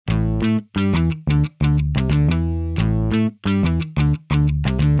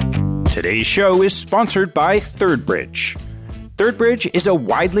Today's show is sponsored by ThirdBridge. ThirdBridge is a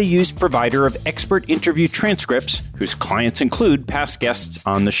widely used provider of expert interview transcripts whose clients include past guests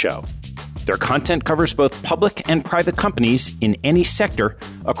on the show. Their content covers both public and private companies in any sector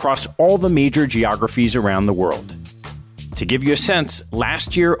across all the major geographies around the world. To give you a sense,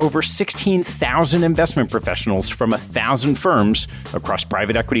 last year, over 16,000 investment professionals from 1,000 firms across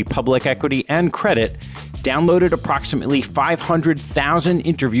private equity, public equity, and credit downloaded approximately 500,000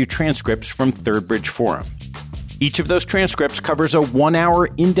 interview transcripts from ThirdBridge Forum. Each of those transcripts covers a 1-hour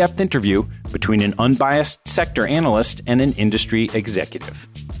in-depth interview between an unbiased sector analyst and an industry executive.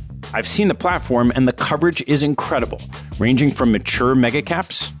 I've seen the platform, and the coverage is incredible, ranging from mature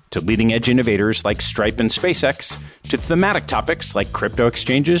megacaps to leading-edge innovators like Stripe and SpaceX, to thematic topics like crypto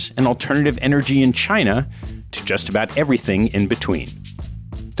exchanges and alternative energy in China, to just about everything in between.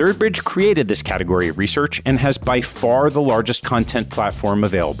 ThirdBridge created this category of research and has by far the largest content platform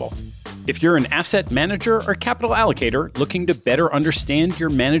available. If you're an asset manager or capital allocator looking to better understand your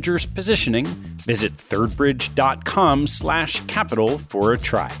manager's positioning, visit thirdbridge.com/capital for a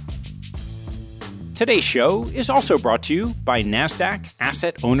try. Today's show is also brought to you by NASDAQ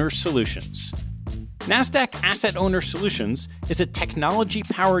Asset Owner Solutions. NASDAQ Asset Owner Solutions is a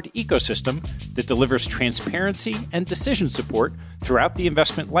technology-powered ecosystem that delivers transparency and decision support throughout the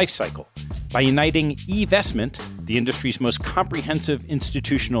investment lifecycle by uniting eVestment, the industry's most comprehensive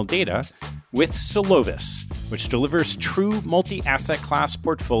institutional data, with Solovis, which delivers true multi-asset class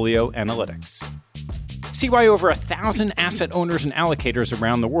portfolio analytics. See why over 1,000 asset owners and allocators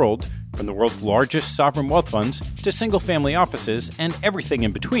around the world, from the world's largest sovereign wealth funds to single-family offices and everything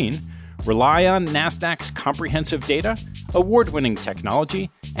in between, rely on NASDAQ's comprehensive data, award-winning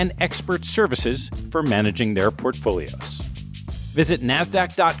technology, and expert services for managing their portfolios. Visit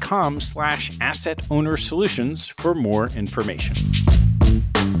nasdaq.com/asset owner solutions for more information.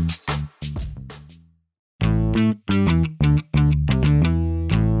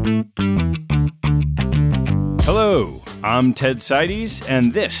 Hello, I'm Ted Seides,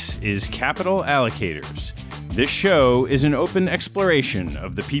 and this is Capital Allocators. This show is an open exploration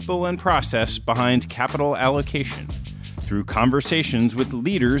of the people and process behind capital allocation. Through conversations with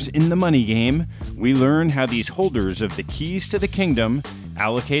leaders in the money game, we learn how these holders of the keys to the kingdom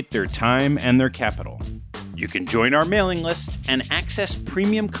allocate their time and their capital. You can join our mailing list and access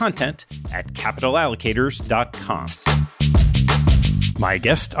premium content at capitalallocators.com. My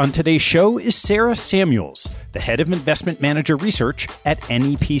guest on today's show is Sarah Samuels, the head of investment manager research at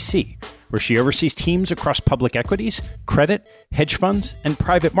NEPC, where she oversees teams across public equities, credit, hedge funds, and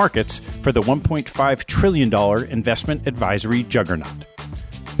private markets for the $1.5 trillion investment advisory juggernaut.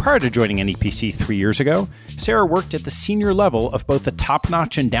 Prior to joining NEPC 3 years ago, Sarah worked at the senior level of both a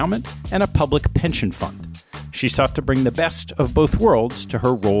top-notch endowment and a public pension fund. She sought to bring the best of both worlds to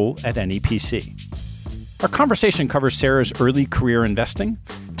her role at NEPC. Our conversation covers Sarah's early career investing,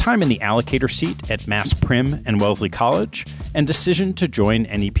 time in the allocator seat at Mass PRIM and Wellesley College, and decision to join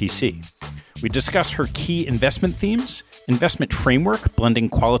NEPC. We discuss her key investment themes, investment framework blending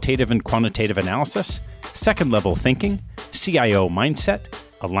qualitative and quantitative analysis, second-level thinking, CIO mindset,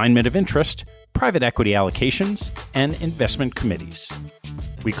 alignment of interest, private equity allocations, and investment committees.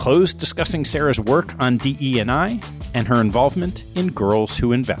 We close discussing Sarah's work on DE&I and her involvement in Girls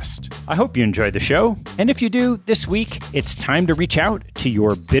Who Invest. I hope you enjoy the show, and if you do, this week, it's time to reach out to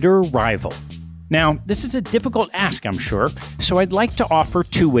your bitter rival. Now, this is a difficult ask, I'm sure, so I'd like to offer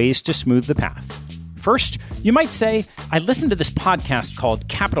 2 ways to smooth the path. First, you might say, I listened to this podcast called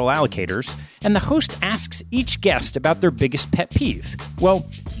Capital Allocators, and the host asks each guest about their biggest pet peeve. Well,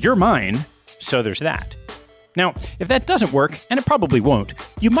 you're mine, so there's that. Now, if that doesn't work, and it probably won't,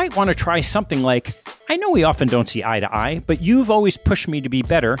 you might want to try something like, I know we often don't see eye to eye, but you've always pushed me to be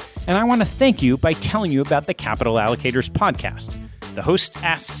better, and I want to thank you by telling you about the Capital Allocators podcast. The host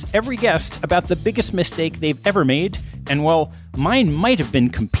asks every guest about the biggest mistake they've ever made, and well, mine might have been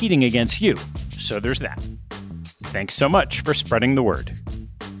competing against you, so there's that. Thanks so much for spreading the word.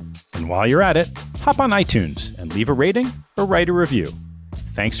 And while you're at it, hop on iTunes and leave a rating or write a review.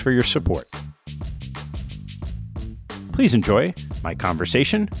 Thanks for your support. Please enjoy my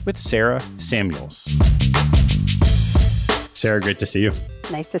conversation with Sarah Samuels. Sarah, great to see you.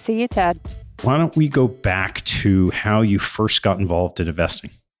 Nice to see you, Ted. Why don't we go back to how you first got involved in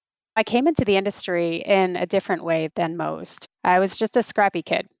investing? I came into the industry in a different way than most. I was just a scrappy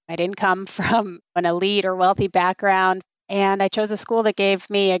kid. I didn't come from an elite or wealthy background, and I chose a school that gave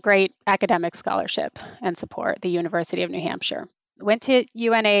me a great academic scholarship and support, the University of New Hampshire. Went to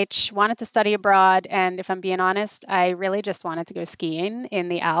UNH, wanted to study abroad, and if I'm being honest, I really just wanted to go skiing in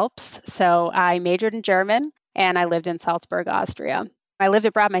the Alps. So I majored in German, and I lived in Salzburg, Austria. I lived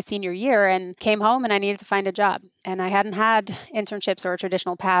abroad my senior year and came home and I needed to find a job. And I hadn't had internships or a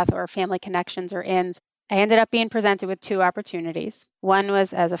traditional path or family connections or ins. I ended up being presented with two opportunities. One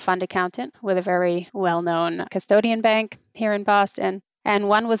was as a fund accountant with a very well-known custodian bank here in Boston, and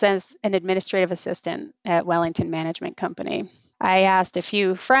one was as an administrative assistant at Wellington Management Company. I asked a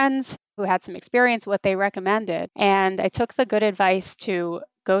few friends who had some experience what they recommended, and I took the good advice to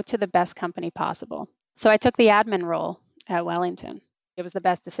go to the best company possible. So I took the admin role at Wellington. It was the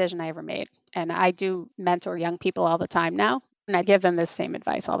best decision I ever made. And I do mentor young people all the time now. And I give them this same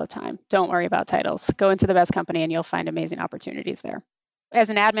advice all the time. Don't worry about titles. Go into the best company and you'll find amazing opportunities there. As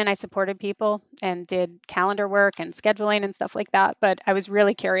an admin, I supported people and did calendar work and scheduling and stuff like that. But I was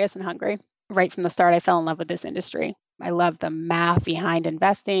really curious and hungry. Right from the start, I fell in love with this industry. I love the math behind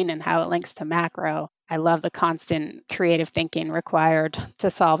investing and how it links to macro. I love the constant creative thinking required to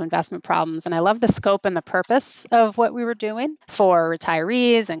solve investment problems. And I love the scope and the purpose of what we were doing for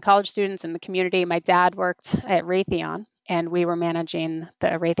retirees and college students in the community. My dad worked at Raytheon, and we were managing the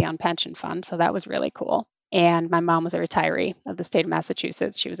Raytheon pension fund. So that was really cool. And my mom was a retiree of the state of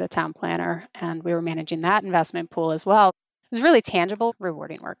Massachusetts. She was a town planner, and we were managing that investment pool as well. It was really tangible,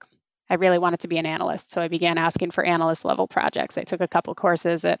 rewarding work. I really wanted to be an analyst, so I began asking for analyst level projects. I took a couple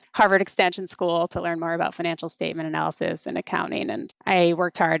courses at Harvard Extension School to learn more about financial statement analysis and accounting, and I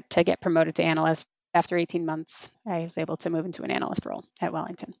worked hard to get promoted to analyst. After 18 months, I was able to move into an analyst role at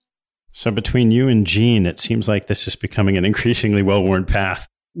Wellington. So between you and Jean, it seems like this is becoming an increasingly well-worn path.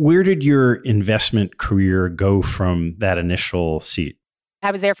 Where did your investment career go from that initial seat?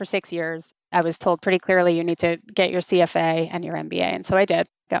 I was there for 6 years. I was told pretty clearly you need to get your CFA and your MBA, and so I did.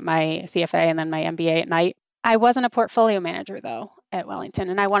 Got my CFA and then my MBA at night. I wasn't a portfolio manager, though, at Wellington,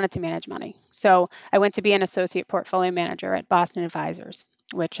 and I wanted to manage money. So I went to be an associate portfolio manager at Boston Advisors,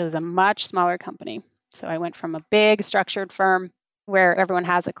 which is a much smaller company. So I went from a big structured firm where everyone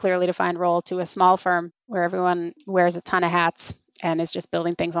has a clearly defined role to a small firm where everyone wears a ton of hats and is just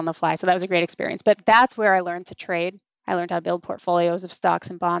building things on the fly. So that was a great experience. But that's where I learned to trade. I learned how to build portfolios of stocks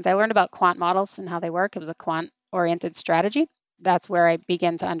and bonds. I learned about quant models and how they work. It was a quant-oriented strategy. That's where I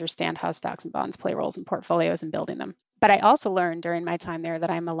began to understand how stocks and bonds play roles in portfolios and building them. But I also learned during my time there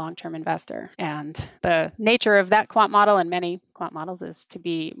that I'm a long-term investor. And the nature of that quant model and many quant models is to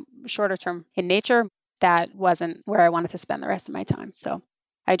be shorter term in nature. That wasn't where I wanted to spend the rest of my time. So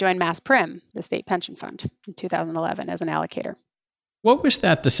I joined PRIM, the state pension fund, in 2011 as an allocator. What was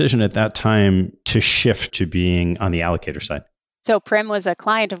that decision at that time to shift to being on the allocator side? So PRIM was a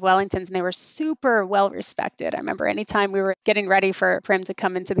client of Wellington's, and they were super well respected. I remember anytime we were getting ready for PRIM to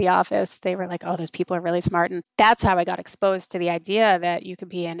come into the office, they were like, oh, those people are really smart. And that's how I got exposed to the idea that you could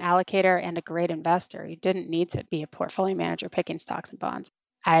be an allocator and a great investor. You didn't need to be a portfolio manager picking stocks and bonds.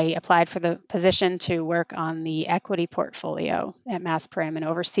 I applied for the position to work on the equity portfolio at PRIM and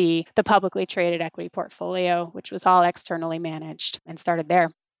oversee the publicly traded equity portfolio, which was all externally managed, and started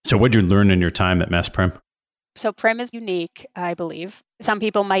there. So what did you learn in your time at PRIM? So PRIM is unique, I believe. Some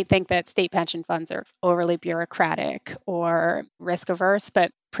people might think that state pension funds are overly bureaucratic or risk averse, but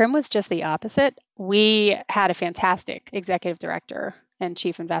PRIM was just the opposite. We had a fantastic executive director and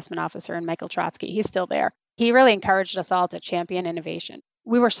chief investment officer in Michael Trotsky. He's still there. He really encouraged us all to champion innovation.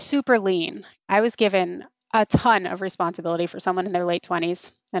 We were super lean. I was given a ton of responsibility for someone in their late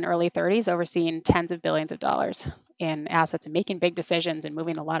 20s and early 30s, overseeing tens of billions of dollars in assets and making big decisions and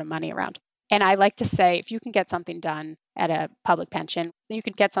moving a lot of money around. And I like to say, if you can get something done at a public pension, you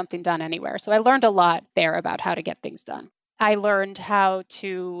can get something done anywhere. So I learned a lot there about how to get things done. I learned how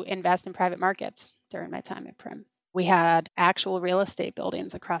to invest in private markets during my time at PRIM. We had actual real estate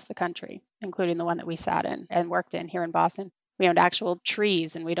buildings across the country, including the one that we sat in and worked in here in Boston. We owned actual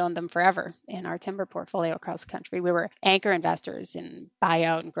trees, and we'd owned them forever in our timber portfolio across the country. We were anchor investors in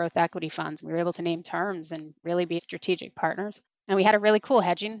buyout and growth equity funds. We were able to name terms and really be strategic partners. And we had a really cool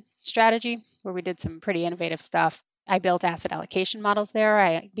hedging strategy where we did some pretty innovative stuff. I built asset allocation models there.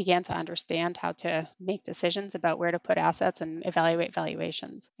 I began to understand how to make decisions about where to put assets and evaluate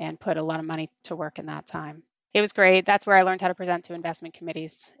valuations, and put a lot of money to work in that time. It was great. That's where I learned how to present to investment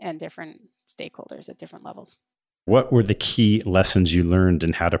committees and different stakeholders at different levels. What were the key lessons you learned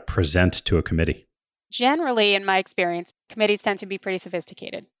in how to present to a committee? Generally, in my experience, committees tend to be pretty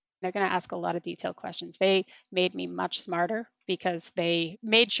sophisticated. They're going to ask a lot of detailed questions. They made me much smarter because they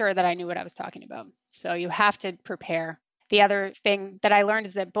made sure that I knew what I was talking about. So you have to prepare. The other thing that I learned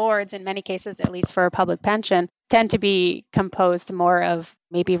is that boards, in many cases, at least for a public pension, tend to be composed more of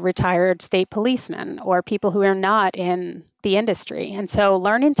maybe retired state policemen or people who are not in the industry. And so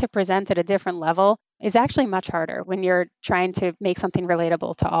learning to present at a different level is actually much harder when you're trying to make something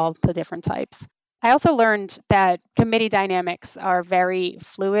relatable to all the different types. I also learned that committee dynamics are very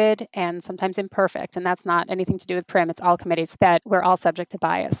fluid and sometimes imperfect, and that's not anything to do with PRIM. It's all committees, that we're all subject to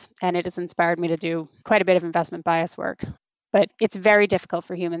bias, and it has inspired me to do quite a bit of investment bias work. But it's very difficult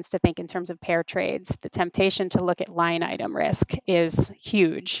for humans to think in terms of pair trades. The temptation to look at line item risk is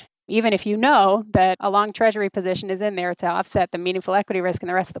huge. Even if you know that a long treasury position is in there to offset the meaningful equity risk in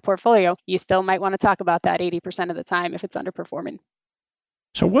the rest of the portfolio, you still might want to talk about that 80% of the time if it's underperforming.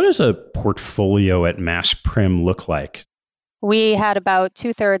 So what does a portfolio at Mass Prim look like? We had about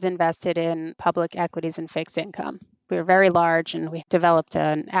 2/3 invested in public equities and fixed income. We were very large, and we developed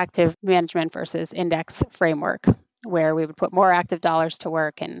an active management versus index framework where we would put more active dollars to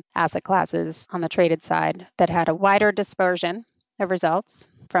work in asset classes on the traded side that had a wider dispersion of results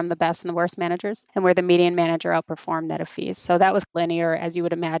from the best and the worst managers, and where the median manager outperformed net of fees. So that was linear, as you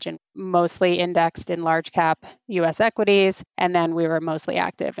would imagine, mostly indexed in large cap US equities, and then we were mostly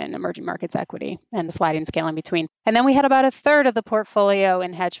active in emerging markets equity and the sliding scale in between. And then we had about 1/3 of the portfolio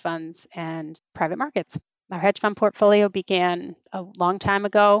in hedge funds and private markets. Our hedge fund portfolio began a long time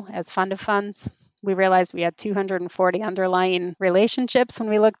ago as fund of funds. We realized we had 240 underlying relationships when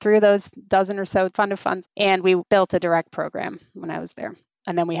we looked through those dozen or so fund of funds, and we built a direct program when I was there.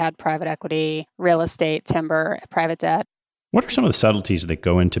 And then we had private equity, real estate, timber, private debt. What are some of the subtleties that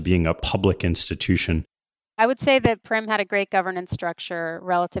go into being a public institution? I would say that PRIM had a great governance structure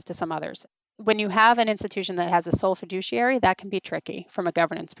relative to some others. When you have an institution that has a sole fiduciary, that can be tricky from a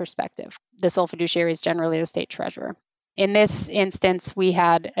governance perspective. The sole fiduciary is generally the state treasurer. In this instance, we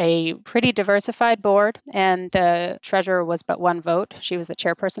had a pretty diversified board, and the treasurer was but one vote. She was the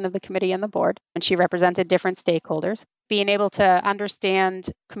chairperson of the committee and the board, and she represented different stakeholders. Being able to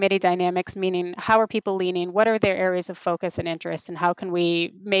understand committee dynamics, meaning how are people leaning, what are their areas of focus and interest, and how can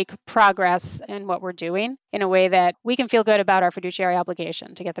we make progress in what we're doing in a way that we can feel good about our fiduciary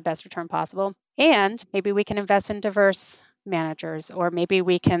obligation to get the best return possible. And maybe we can invest in diverse managers, or maybe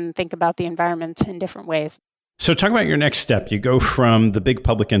we can think about the environment in different ways. So talk about your next step. You go from the big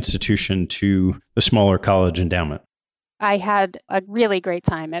public institution to the smaller college endowment. I had a really great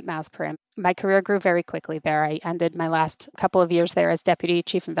time at Mass Prim. My career grew very quickly there. I ended my last couple of years there as Deputy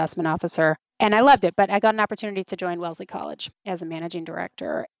Chief Investment Officer, and I loved it, but I got an opportunity to join Wellesley College as a managing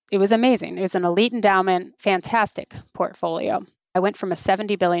director. It was amazing. It was an elite endowment, fantastic portfolio. I went from a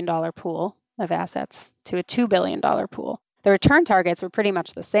 $70 billion pool of assets to a $2 billion pool. The return targets were pretty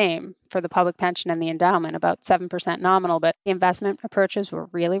much the same for the public pension and the endowment, about 7% nominal, but the investment approaches were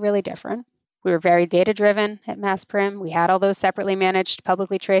really, really different. We were very data-driven at Mass Prim. We had all those separately managed,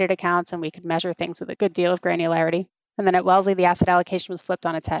 publicly traded accounts, and we could measure things with a good deal of granularity. And then at Wellesley, the asset allocation was flipped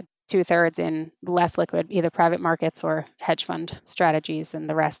on its head. 2/3 in less liquid, either private markets or hedge fund strategies, and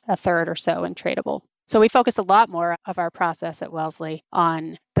the rest, 1/3 or so, in tradable. So we focused a lot more of our process at Wellesley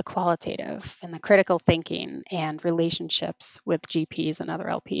on the qualitative and the critical thinking and relationships with GPs and other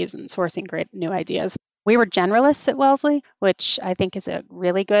LPs and sourcing great new ideas. We were generalists at Wellesley, which I think is a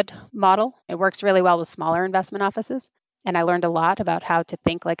really good model. It works really well with smaller investment offices. And I learned a lot about how to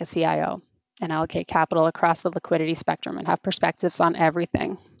think like a CIO and allocate capital across the liquidity spectrum and have perspectives on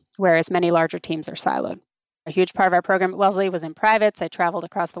everything, whereas many larger teams are siloed. A huge part of our program at Wellesley was in privates. I traveled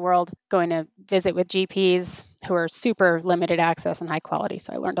across the world going to visit with GPs who are super limited access and high quality.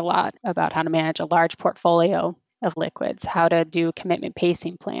 So I learned a lot about how to manage a large portfolio of liquids, how to do commitment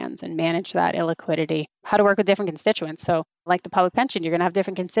pacing plans and manage that illiquidity, how to work with different constituents. So like the public pension, you're going to have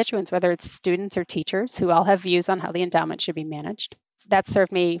different constituents, whether it's students or teachers who all have views on how the endowment should be managed. That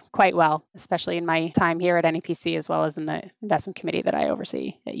served me quite well, especially in my time here at NEPC, as well as in the investment committee that I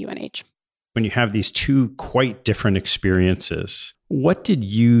oversee at UNH. When you have these two quite different experiences, what did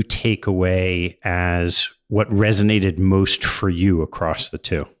you take away as what resonated most for you across the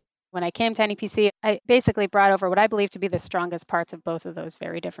two? When I came to NEPC, I basically brought over what I believe to be the strongest parts of both of those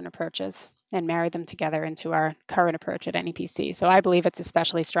very different approaches and married them together into our current approach at NEPC. So I believe it's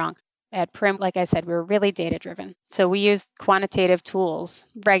especially strong. At PRIM, like I said, we were really data-driven. So we used quantitative tools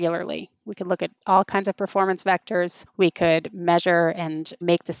regularly. We could look at all kinds of performance vectors. We could measure and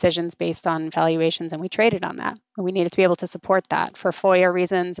make decisions based on valuations, and we traded on that. And we needed to be able to support that for FOIA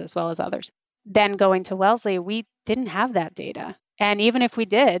reasons as well as others. Then going to Wellesley, we didn't have that data. And even if we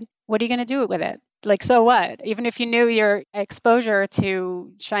did, what are you going to do with it? Like, so what? Even if you knew your exposure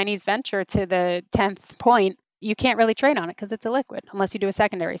to Chinese venture to the 10th point, you can't really trade on it because it's illiquid unless you do a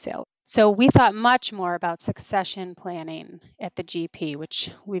secondary sale. So we thought much more about succession planning at the GP, which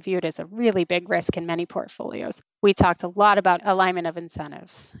we viewed as a really big risk in many portfolios. We talked a lot about alignment of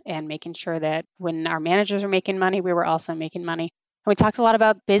incentives and making sure that when our managers were making money, we were also making money. And we talked a lot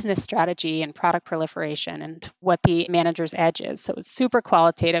about business strategy and product proliferation and what the manager's edge is. So it was super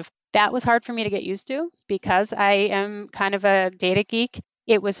qualitative. That was hard for me to get used to because I am kind of a data geek.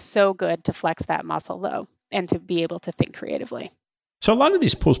 It was so good to flex that muscle, though, and to be able to think creatively. So a lot of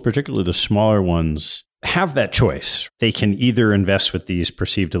these pools, particularly the smaller ones, have that choice. They can either invest with these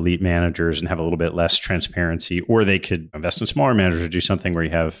perceived elite managers and have a little bit less transparency, or they could invest in smaller managers or do something where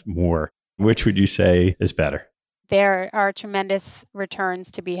you have more. Which would you say is better? There are tremendous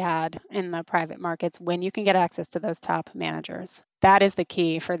returns to be had in the private markets when you can get access to those top managers. That is the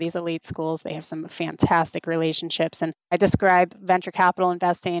key for these elite schools. They have some fantastic relationships. And I describe venture capital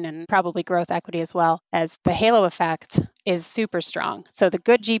investing and probably growth equity as well as the halo effect is super strong. So the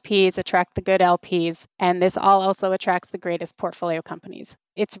good GPs attract the good LPs, and this all also attracts the greatest portfolio companies.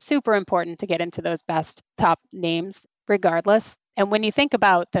 It's super important to get into those best top names regardless. And when you think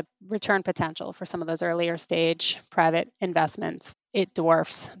about the return potential for some of those earlier stage private investments, it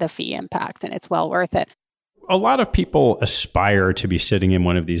dwarfs the fee impact, and it's well worth it. A lot of people aspire to be sitting in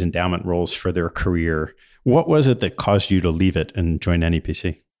one of these endowment roles for their career. What was it that caused you to leave it and join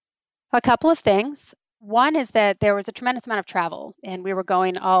NEPC? A couple of things. One is that there was a tremendous amount of travel, and we were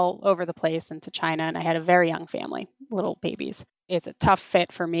going all over the place into China, and I had a very young family, little babies. It's a tough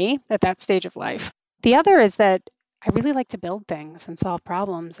fit for me at that stage of life. The other is that I really like to build things and solve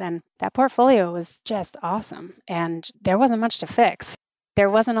problems. And that portfolio was just awesome. And there wasn't much to fix. There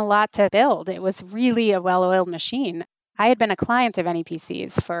wasn't a lot to build. It was really a well-oiled machine. I had been a client of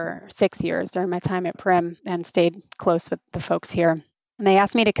NEPC's for 6 years during my time at PRIM and stayed close with the folks here. And they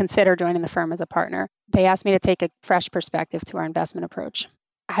asked me to consider joining the firm as a partner. They asked me to take a fresh perspective to our investment approach.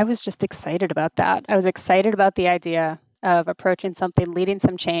 I was just excited about that. I was excited about the idea of approaching something, leading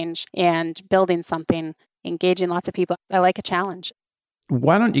some change, and building something, engaging lots of people. I like a challenge.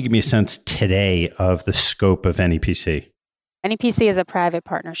 Why don't you give me a sense today of the scope of NEPC? NEPC is a private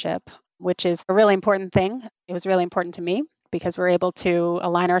partnership, which is a really important thing. It was really important to me because we're able to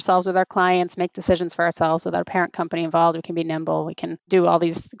align ourselves with our clients, make decisions for ourselves with our parent company involved. We can be nimble. We can do all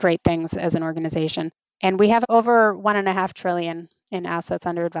these great things as an organization. And we have over $1.5 trillion in assets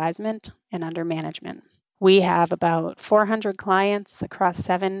under advisement and under management. We have about 400 clients across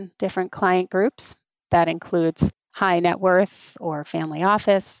 7 different client groups. That includes high net worth or family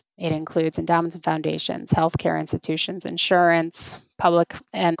office. It includes endowments and foundations, healthcare institutions, insurance, public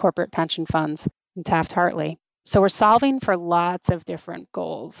and corporate pension funds, and Taft-Hartley. So we're solving for lots of different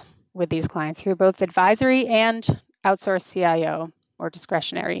goals with these clients through both advisory and outsourced CIO or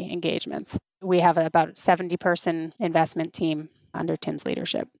discretionary engagements. We have about a 70-person investment team under Tim's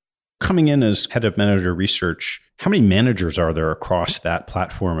leadership. Coming in as head of manager research, how many managers are there across that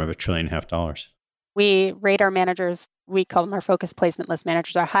platform of $1.5 trillion? We rate our managers, we call them our focus placement list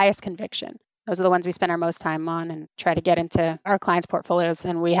managers, our highest conviction. Those are the ones we spend our most time on and try to get into our clients' portfolios.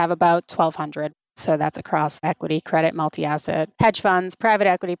 And we have about 1,200. So that's across equity, credit, multi-asset, hedge funds, private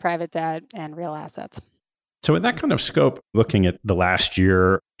equity, private debt, and real assets. So with that kind of scope, looking at the last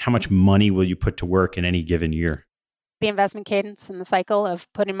year, how much money will you put to work in any given year? The investment cadence and the cycle of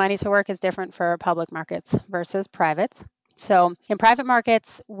putting money to work is different for public markets versus privates. So in private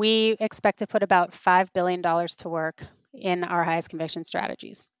markets, we expect to put about $5 billion to work in our highest conviction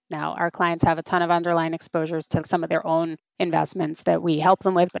strategies. Now, our clients have a ton of underlying exposures to some of their own investments that we help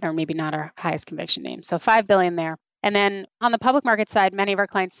them with, but are maybe not our highest conviction names. So $5 billion there. And then on the public market side, many of our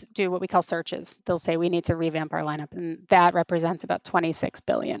clients do what we call searches. They'll say we need to revamp our lineup, and that represents about $26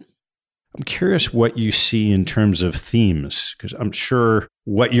 billion. I'm curious what you see in terms of themes, because I'm sure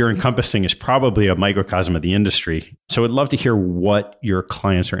what you're encompassing is probably a microcosm of the industry. So I'd love to hear what your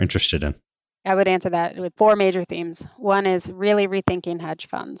clients are interested in. I would answer that with 4 major themes. One is really rethinking hedge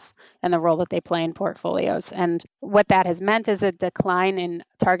funds and the role that they play in portfolios. And what that has meant is a decline in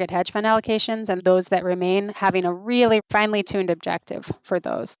target hedge fund allocations, and those that remain having a really finely tuned objective for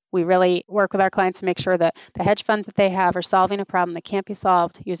those. We really work with our clients to make sure that the hedge funds that they have are solving a problem that can't be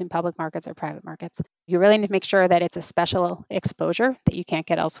solved using public markets or private markets. You really need to make sure that it's a special exposure that you can't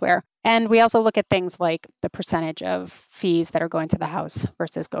get elsewhere. And we also look at things like the percentage of fees that are going to the house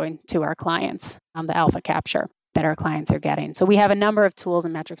versus going to our clients, the alpha capture that our clients are getting. So we have a number of tools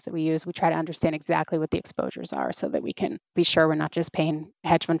and metrics that we use. We try to understand exactly what the exposures are so that we can be sure we're not just paying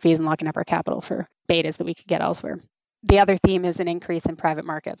hedge fund fees and locking up our capital for betas that we could get elsewhere. The other theme is an increase in private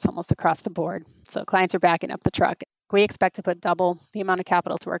markets almost across the board. So clients are backing up the truck. We expect to put double the amount of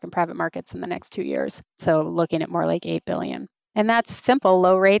capital to work in private markets in the next 2 years. So looking at more like $8 billion. And that's simple.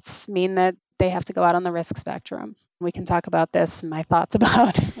 Low rates mean that they have to go out on the risk spectrum. We can talk about this, my thoughts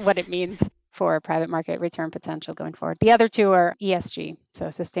about what it means for private market return potential going forward. The other 2 are ESG, so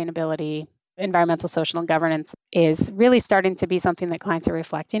sustainability, environmental, social, and governance is really starting to be something that clients are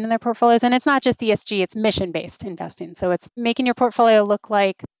reflecting in their portfolios. And it's not just ESG, it's mission-based investing. So it's making your portfolio look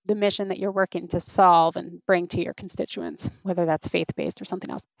like the mission that you're working to solve and bring to your constituents, whether that's faith-based or something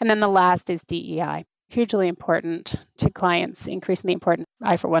else. And then the last is DEI, hugely important to clients, increasingly important.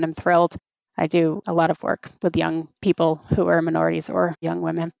 I, for one, am thrilled. I do a lot of work with young people who are minorities or young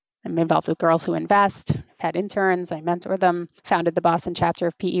women. I'm involved with Girls Who Invest. I've had interns. I mentor them. Founded the Boston chapter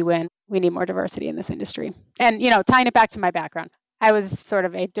of PE Win. We need more diversity in this industry. And, tying it back to my background, I was sort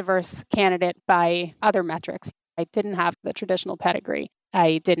of a diverse candidate by other metrics. I didn't have the traditional pedigree.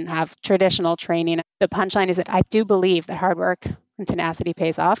 I didn't have traditional training. The punchline is that I do believe that hard work and tenacity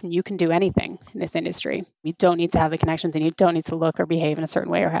pays off, and you can do anything in this industry. You don't need to have the connections, and you don't need to look or behave in a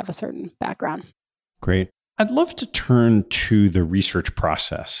certain way or have a certain background. Great. I'd love to turn to the research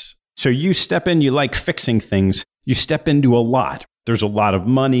process. So you step in, you like fixing things, you step into a lot. There's a lot of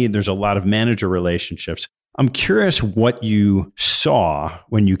money, there's a lot of manager relationships. I'm curious what you saw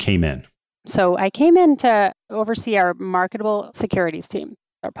when you came in. So I came in to oversee our marketable securities team,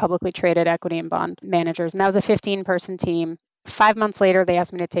 our publicly traded equity and bond managers. And that was a 15-person team. 5 months later, they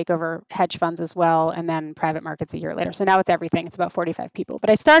asked me to take over hedge funds as well, and then private markets a year later. So now it's everything. It's about 45 people. But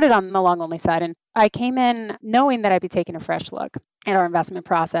I started on the long-only side, and I came in knowing that I'd be taking a fresh look at our investment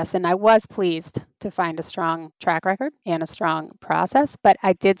process. And I was pleased to find a strong track record and a strong process, but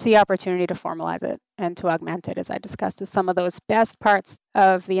I did see opportunity to formalize it and to augment it, as I discussed, with some of those best parts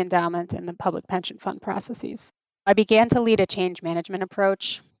of the endowment and the public pension fund processes. I began to lead a change management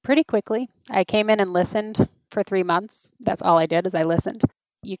approach pretty quickly. I came in and listened for 3 months. That's all I did, is I listened.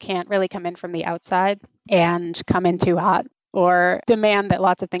 You can't really come in from the outside and come in too hot or demand that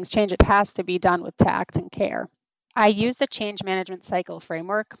lots of things change. It has to be done with tact and care. I use the change management cycle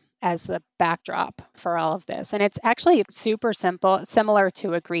framework as the backdrop for all of this. And it's actually super simple, similar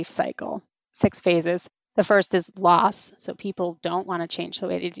to a grief cycle, 6 phases. The first is loss. So people don't want to change the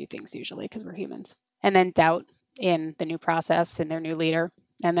way they do things usually because we're humans. And then doubt in the new process, in their new leader,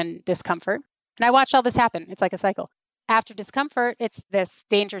 and then discomfort. And I watched all this happen. It's like a cycle. After discomfort, it's this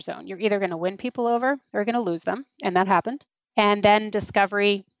danger zone. You're either going to win people over or going to lose them. And that happened. And then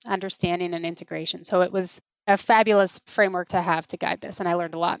discovery, understanding, and integration. So it was a fabulous framework to have to guide this. And I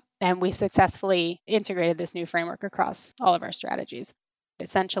learned a lot. And we successfully integrated this new framework across all of our strategies.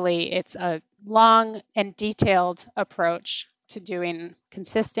 Essentially, it's a long and detailed approach to doing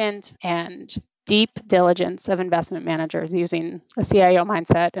consistent and deep diligence of investment managers using a CIO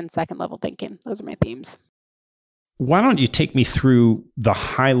mindset and second level thinking. Those are my themes. Why don't you take me through the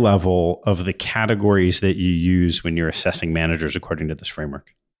high level of the categories that you use when you're assessing managers according to this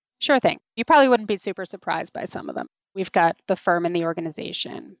framework? Sure thing. You probably wouldn't be super surprised by some of them. We've got the firm and the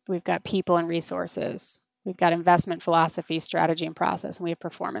organization. We've got people and resources. We've got investment philosophy, strategy, and process, and we have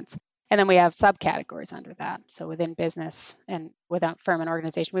performance. And then we have subcategories under that. So within business and within firm and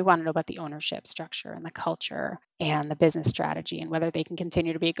organization, we want to know about the ownership structure and the culture and the business strategy and whether they can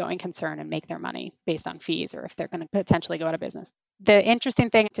continue to be a going concern and make their money based on fees or if they're going to potentially go out of business. The interesting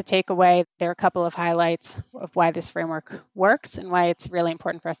thing to take away, there are a couple of highlights of why this framework works and why it's really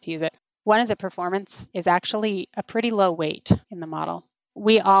important for us to use it. One is that performance is actually a pretty low weight in the model.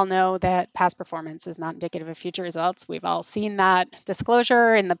 We all know that past performance is not indicative of future results. We've all seen that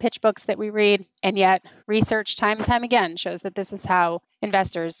disclosure in the pitch books that we read. And yet research time and time again shows that this is how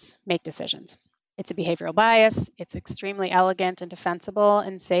investors make decisions. It's a behavioral bias. It's extremely elegant and defensible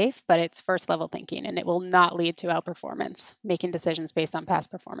and safe, but it's first level thinking, and it will not lead to outperformance, making decisions based on past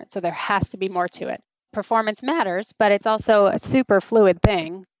performance. So there has to be more to it. Performance matters, but it's also a super fluid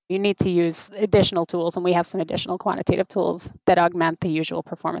thing. You need to use additional tools, and we have some additional quantitative tools that augment the usual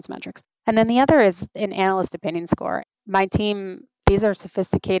performance metrics. And then the other is an analyst opinion score. My team, these are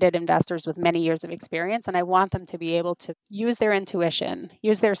sophisticated investors with many years of experience, and I want them to be able to use their intuition,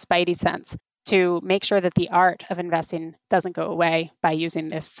 use their spidey sense to make sure that the art of investing doesn't go away by using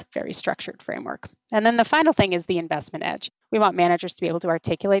this very structured framework. And then the final thing is the investment edge. We want managers to be able to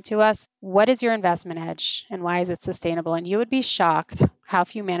articulate to us, what is your investment edge and why is it sustainable? And you would be shocked how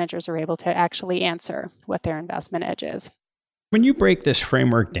few managers are able to actually answer what their investment edge is. When you break this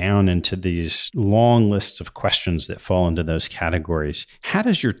framework down into these long lists of questions that fall into those categories, how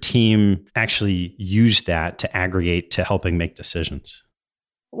does your team actually use that to aggregate to helping make decisions?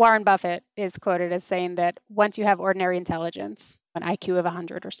 Warren Buffett is quoted as saying that once you have ordinary intelligence, an IQ of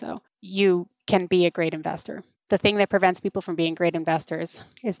 100 or so, you can be a great investor. The thing that prevents people from being great investors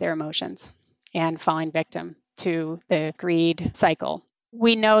is their emotions and falling victim to the greed cycle.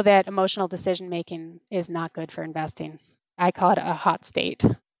 We know that emotional decision-making is not good for investing. I call it a hot state,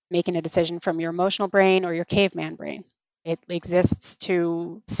 making a decision from your emotional brain or your caveman brain. It exists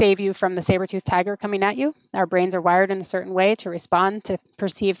to save you from the saber-toothed tiger coming at you. Our brains are wired in a certain way to respond to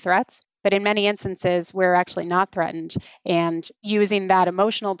perceived threats. But in many instances, we're actually not threatened. And using that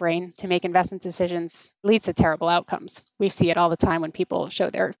emotional brain to make investment decisions leads to terrible outcomes. We see it all the time when people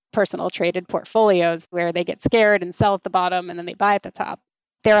show their personal traded portfolios where they get scared and sell at the bottom and then they buy at the top.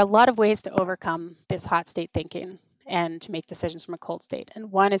 There are a lot of ways to overcome this hot state thinking and to make decisions from a cold state.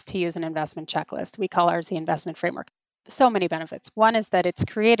 And one is to use an investment checklist. We call ours the investment framework. So many benefits. One is that it's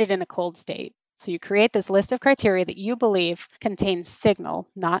created in a cold state. So you create this list of criteria that you believe contains signal,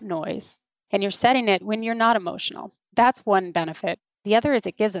 not noise. And you're setting it when you're not emotional. That's one benefit. The other is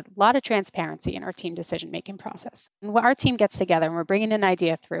it gives a lot of transparency in our team decision-making process. And when our team gets together and we're bringing an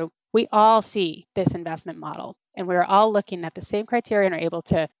idea through, we all see this investment model. And we're all looking at the same criteria and are able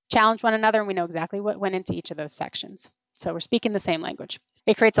to challenge one another. And we know exactly what went into each of those sections. So we're speaking the same language.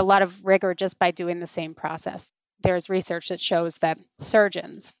 It creates a lot of rigor just by doing the same process. There's research that shows that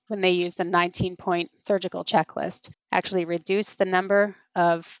surgeons, when they used a 19-point surgical checklist, actually reduced the number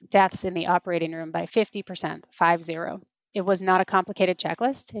of deaths in the operating room by 50%, 50. It was not a complicated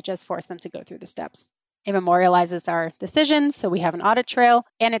checklist. It just forced them to go through the steps. It memorializes our decisions, so we have an audit trail,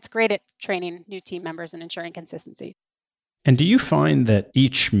 and it's great at training new team members and ensuring consistency. And do you find that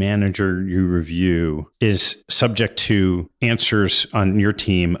each manager you review is subject to answers on your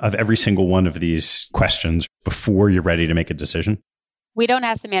team of every single one of these questions before you're ready to make a decision? We don't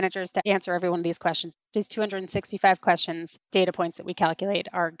ask the managers to answer every one of these questions. These 265 questions, data points that we calculate,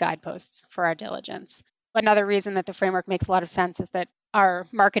 are guideposts for our diligence. Another reason that the framework makes a lot of sense is that our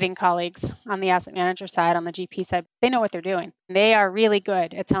marketing colleagues on the asset manager side, on the GP side, they know what they're doing. They are really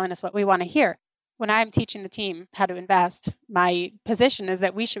good at telling us what we want to hear. When I'm teaching the team how to invest, my position is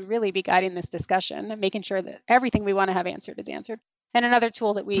that we should really be guiding this discussion and making sure that everything we want to have answered is answered. And another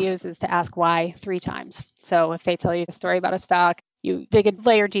tool that we use is to ask why 3 times. So if they tell you a story about a stock, you dig a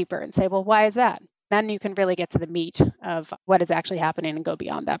layer deeper and say, well, why is that? Then you can really get to the meat of what is actually happening and go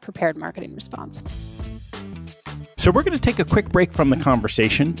beyond that prepared marketing response. So we're going to take a quick break from the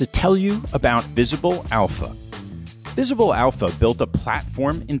conversation to tell you about Visible Alpha. Visible Alpha built a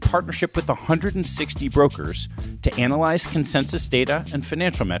platform in partnership with 160 brokers to analyze consensus data and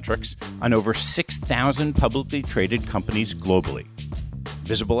financial metrics on over 6,000 publicly traded companies globally.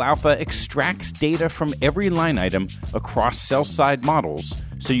 Visible Alpha extracts data from every line item across sell-side models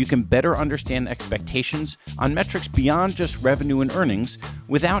so you can better understand expectations on metrics beyond just revenue and earnings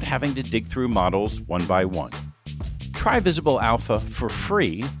without having to dig through models one by one. Try Visible Alpha for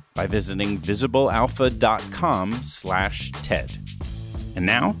free by visiting visiblealpha.com/TED. And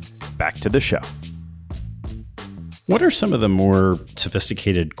now, back to the show. What are some of the more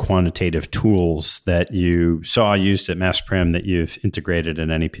sophisticated quantitative tools that you saw used at Mass PRIM that you've integrated in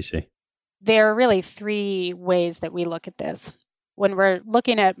NEPC? There are really 3 ways that we look at this. When we're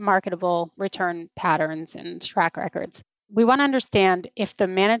looking at marketable return patterns and track records, we want to understand if the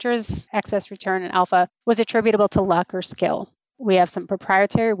manager's excess return in alpha was attributable to luck or skill. We have some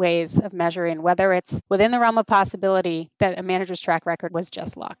proprietary ways of measuring whether it's within the realm of possibility that a manager's track record was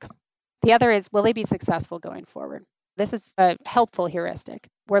just luck. The other is, will they be successful going forward? This is a helpful heuristic.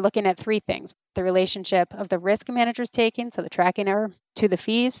 We're looking at 3 things: the relationship of the risk a manager's taking, so the tracking error, to the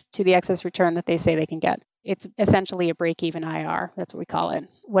fees, to the excess return that they say they can get. It's essentially a break-even IR. That's what we call it.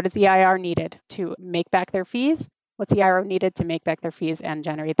 What is the IR needed to make back their fees? What's the IR needed to make back their fees and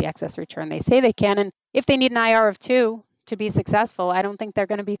generate the excess return they say they can? And if they need an IR of 2 to be successful, I don't think they're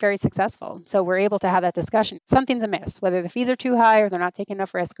going to be very successful. So we're able to have that discussion. Something's amiss, whether the fees are too high or they're not taking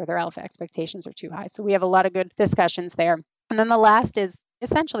enough risk or their alpha expectations are too high. So we have a lot of good discussions there. And then the last is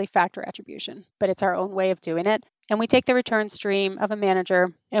essentially factor attribution, but it's our own way of doing it. And we take the return stream of a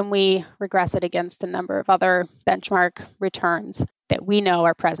manager and we regress it against a number of other benchmark returns that we know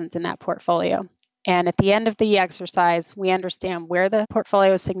are present in that portfolio. And at the end of the exercise, we understand where the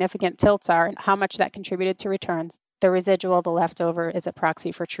portfolio's significant tilts are and how much that contributed to returns. The residual, the leftover, is a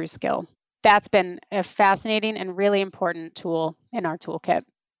proxy for true skill. That's been a fascinating and really important tool in our toolkit.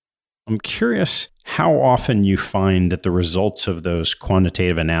 I'm curious how often you find that the results of those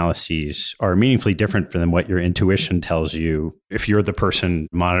quantitative analyses are meaningfully different than what your intuition tells you if you're the person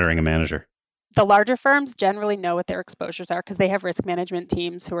monitoring a manager. The larger firms generally know what their exposures are because they have risk management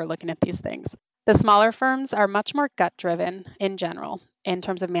teams who are looking at these things. The smaller firms are much more gut-driven in general in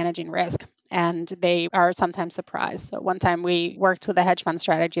terms of managing risk. and they are sometimes surprised. So one time we worked with a hedge fund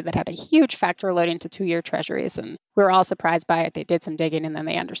strategy that had a huge factor loading to 2-year treasuries, and we were all surprised by it. They did some digging and then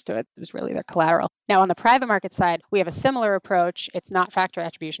they understood it was really their collateral. Now on the private market side, we have a similar approach. It's not factor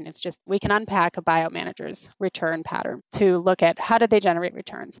attribution. It's just we can unpack a buyout manager's return pattern to look at how did they generate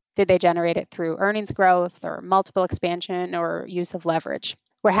returns? Did they generate it through earnings growth or multiple expansion or use of leverage?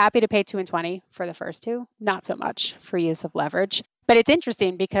 We're happy to pay 2 and 20 for the first two, not so much for use of leverage. But it's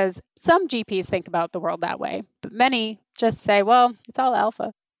interesting because some GPs think about the world that way, but many just say, well, it's all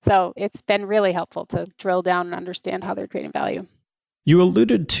alpha. So it's been really helpful to drill down and understand how they're creating value. You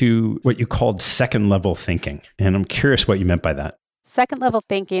alluded to what you called second level thinking, and I'm curious what you meant by that. Second level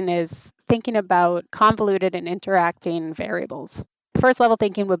thinking is thinking about convoluted and interacting variables. First level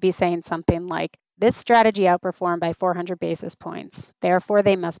thinking would be saying something like, this strategy outperformed by 400 basis points. Therefore,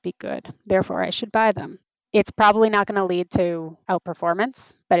 they must be good. Therefore, I should buy them. It's probably not going to lead to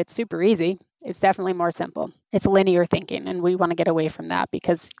outperformance, but it's super easy. It's definitely more simple. It's linear thinking, and we want to get away from that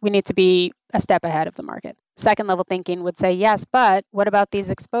because we need to be a step ahead of the market. Second level thinking would say, yes, but what about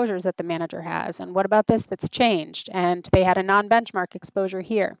these exposures that the manager has? And what about this that's changed? And they had a non-benchmark exposure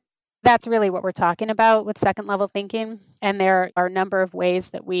here. That's really what we're talking about with second level thinking. And there are a number of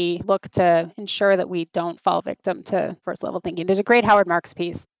ways that we look to ensure that we don't fall victim to first level thinking. There's a great Howard Marks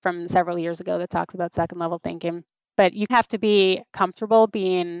piece from several years ago that talks about second level thinking. But you have to be comfortable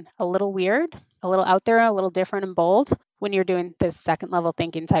being a little weird, a little out there, a little different and bold when you're doing this second level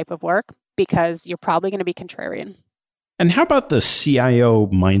thinking type of work, because you're probably going to be contrarian. And how about the CIO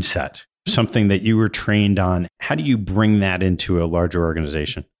mindset? Something that you were trained on. How do you bring that into a larger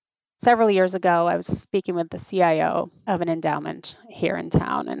organization? Several years ago, I was speaking with the CIO of an endowment here in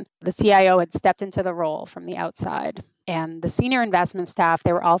town, and the CIO had stepped into the role from the outside. And the senior investment staff,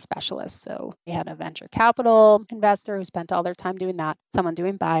 they were all specialists. So we had a venture capital investor who spent all their time doing that, someone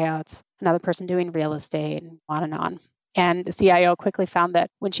doing buyouts, another person doing real estate, and on and on. And the CIO quickly found that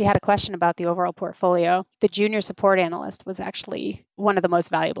when she had a question about the overall portfolio, the junior support analyst was actually one of the most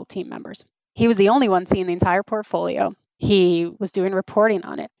valuable team members. He was the only one seeing the entire portfolio. He was doing reporting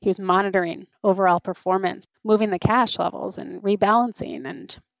on it. He was monitoring overall performance, moving the cash levels and rebalancing,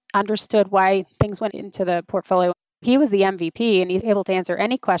 and understood why things went into the portfolio. He was the MVP, and he's able to answer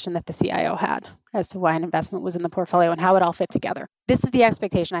any question that the CIO had as to why an investment was in the portfolio and how it all fit together. This is the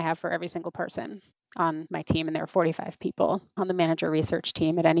expectation I have for every single person on my team, and there are 45 people on the manager research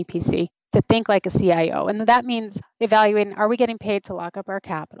team at NEPC, to think like a CIO. And that means evaluating, are we getting paid to lock up our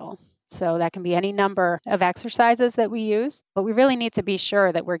capital? So that can be any number of exercises that we use, but we really need to be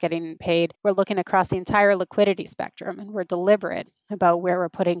sure that we're getting paid. We're looking across the entire liquidity spectrum, and we're deliberate about where we're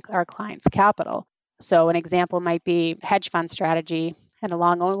putting our clients' capital. So an example might be hedge fund strategy and a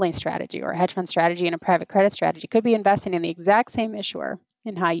long-only strategy, or a hedge fund strategy and a private credit strategy could be investing in the exact same issuer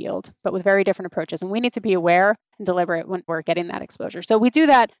in high yield, but with very different approaches. And we need to be aware and deliberate when we're getting that exposure. So we do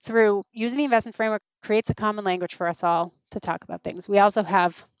that through using the investment framework, creates a common language for us all to talk about things. We also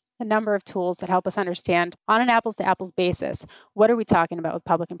have a number of tools that help us understand on an apples to apples basis, what are we talking about with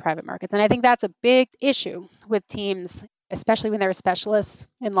public and private markets? And I think that's a big issue with teams, especially when they're specialists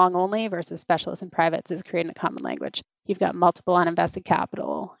in long only versus specialists in privates, is creating a common language. You've got multiple uninvested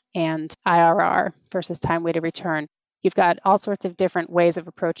capital and IRR versus time weighted return. You've got all sorts of different ways of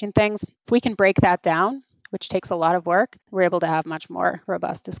approaching things. If we can break that down, which takes a lot of work, we're able to have much more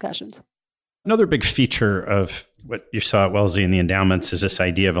robust discussions. Another big feature of what you saw at Wellesley and the endowments is this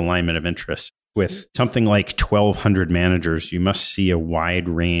idea of alignment of interest. With something like 1,200 managers, you must see a wide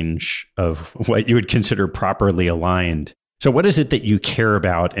range of what you would consider properly aligned. So what is it that you care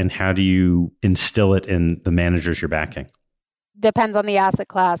about, and how do you instill it in the managers you're backing? Depends on the asset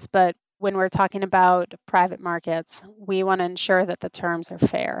class, but when we're talking about private markets, we want to ensure that the terms are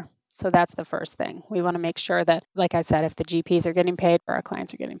fair. So that's the first thing. We want to make sure that, like I said, if the GPs are getting paid, our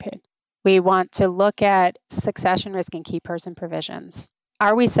clients are getting paid. We want to look at succession risk and key person provisions.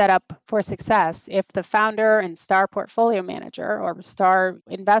 Are we set up for success if the founder and star portfolio manager or star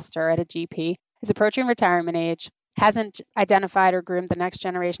investor at a GP is approaching retirement age, hasn't identified or groomed the next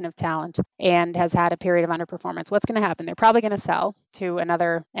generation of talent, and has had a period of underperformance? What's going to happen? They're probably going to sell to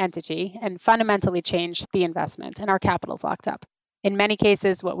another entity and fundamentally change the investment, and our capital's locked up. In many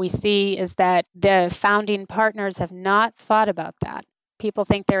cases, what we see is that the founding partners have not thought about that. People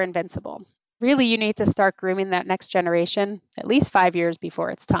think they're invincible. Really, you need to start grooming that next generation at least 5 years before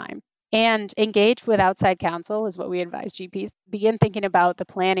it's time. And engage with outside counsel is what we advise GPs. Begin thinking about the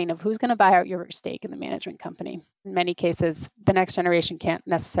planning of who's going to buy out your stake in the management company. In many cases, the next generation can't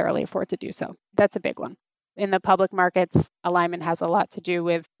necessarily afford to do so. That's a big one. In the public markets, alignment has a lot to do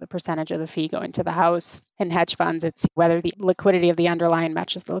with the percentage of the fee going to the house. In hedge funds, it's whether the liquidity of the underlying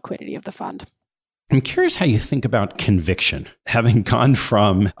matches the liquidity of the fund. I'm curious how you think about conviction, having gone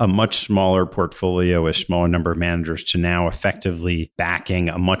from a much smaller portfolio, a smaller number of managers, to now effectively backing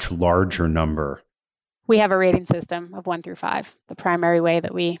a much larger number. We have a rating system of 1 through 5, the primary way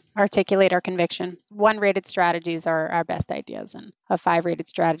that we articulate our conviction. 1-rated strategies are our best ideas, and a 5-rated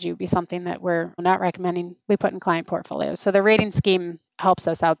strategy would be something that we're not recommending we put in client portfolios. So the rating scheme helps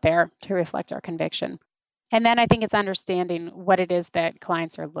us out there to reflect our conviction. And then I think it's understanding what it is that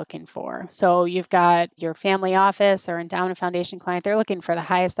clients are looking for. So you've got your family office or endowment foundation client, they're looking for the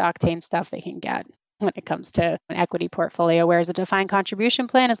highest octane stuff they can get when it comes to an equity portfolio, whereas a defined contribution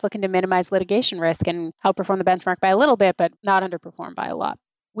plan is looking to minimize litigation risk and outperform the benchmark by a little bit, but not underperform by a lot.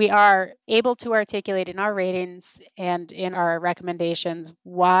 We are able to articulate in our ratings and in our recommendations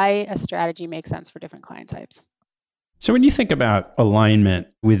why a strategy makes sense for different client types. So when you think about alignment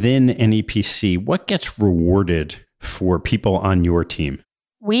within NEPC, what gets rewarded for people on your team?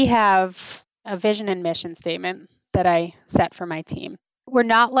 We have a vision and mission statement that I set for my team. We're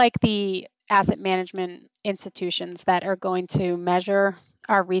not like the asset management institutions that are going to measure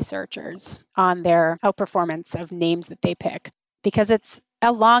our researchers on their outperformance of names that they pick, because it's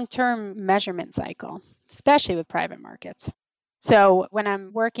a long-term measurement cycle, especially with private markets. So when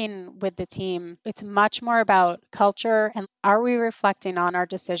I'm working with the team, it's much more about culture and are we reflecting on our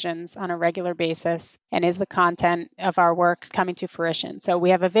decisions on a regular basis, and is the content of our work coming to fruition? So we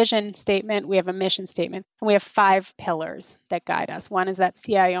have a vision statement, we have a mission statement, and we have 5 pillars that guide us. One is that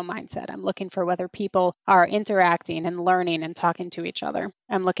CIO mindset. I'm looking for whether people are interacting and learning and talking to each other.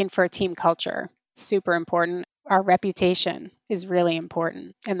 I'm looking for a team culture. Super important. Our reputation is really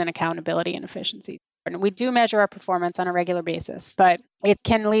important. And then accountability and efficiency. And we do measure our performance on a regular basis, but it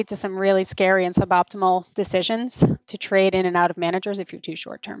can lead to some really scary and suboptimal decisions to trade in and out of managers if you're too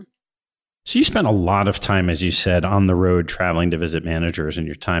short term. So you spent a lot of time, as you said, on the road traveling to visit managers in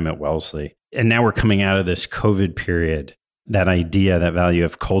your time at Wellesley. And now we're coming out of this COVID period. That idea, that value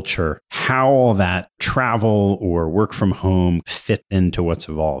of culture, how all that travel or work from home fit into what's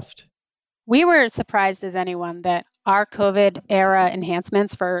evolved. We were surprised as anyone that our COVID era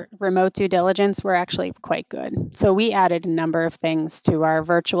enhancements for remote due diligence were actually quite good. So we added a number of things to our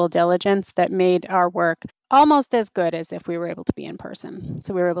virtual diligence that made our work almost as good as if we were able to be in person.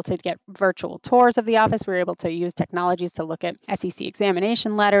 So we were able to get virtual tours of the office. We were able to use technologies to look at SEC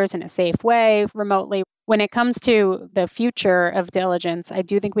examination letters in a safe way remotely. When it comes to the future of diligence, I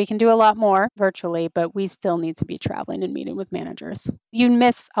do think we can do a lot more virtually, but we still need to be traveling and meeting with managers. You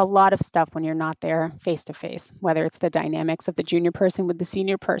miss a lot of stuff when you're not there face to face, whether it's the dynamics of the junior person with the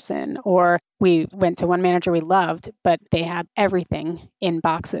senior person, or we went to one manager we loved, but they had everything in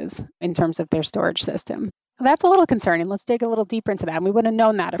boxes in terms of their storage system. That's a little concerning. Let's dig a little deeper into that. And we wouldn't have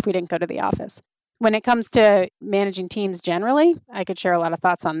known that if we didn't go to the office. When it comes to managing teams generally, I could share a lot of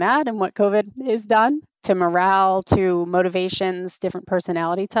thoughts on that and what COVID has done to morale, to motivations, different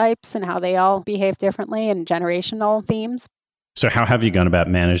personality types, and how they all behave differently, and generational themes. So how have you gone about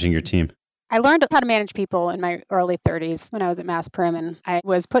managing your team? I learned how to manage people in my early 30s when I was at Mass PRIM, and I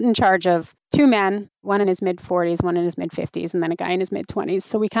was put in charge of 2 men, one in his mid-40s, one in his mid-50s, and then a guy in his mid-20s.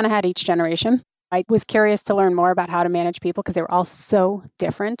 So we kind of had each generation. I was curious to learn more about how to manage people because they were all so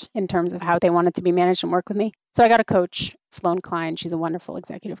different in terms of how they wanted to be managed and work with me. So I got a coach, Sloan Klein. She's a wonderful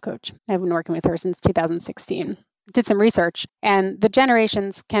executive coach. I've been working with her since 2016. Did some research, and the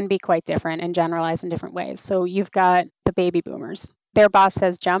generations can be quite different and generalized in different ways. So you've got the baby boomers. Their boss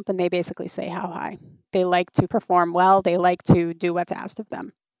says jump, and they basically say how high. They like to perform well. They like to do what's asked of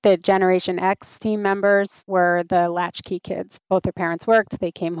them. The Generation X team members were the latchkey kids. Both their parents worked.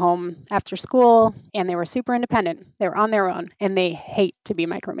 They came home after school, and they were super independent. They were on their own, and they hate to be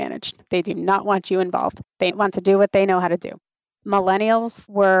micromanaged. They do not want you involved. They want to do what they know how to do. Millennials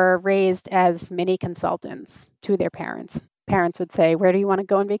were raised as mini consultants to their parents. Parents would say, where do you want to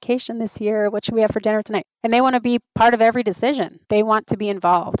go on vacation this year? What should we have for dinner tonight? And they want to be part of every decision. They want to be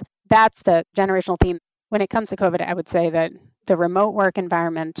involved. That's the generational theme. When it comes to COVID, I would say that the remote work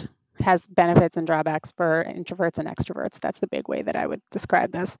environment has benefits and drawbacks for introverts and extroverts. That's the big way that I would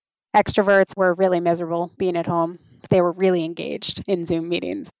describe this. Extroverts were really miserable being at home. They were really engaged in Zoom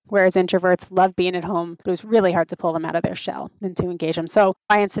meetings, whereas introverts loved being at home, but it was really hard to pull them out of their shell and to engage them. So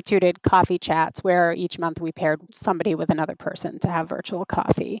I instituted coffee chats where each month we paired somebody with another person to have virtual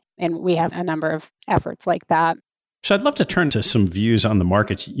coffee. And we have a number of efforts like that. So I'd love to turn to some views on the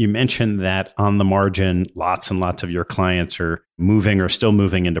markets. You mentioned that on the margin, lots and lots of your clients are moving or still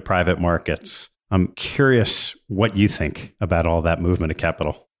moving into private markets. I'm curious what you think about all that movement of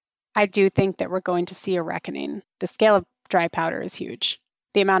capital. I do think that we're going to see a reckoning. The scale of dry powder is huge.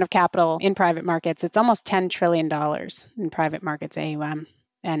 The amount of capital in private markets, it's almost $10 trillion in private markets AUM.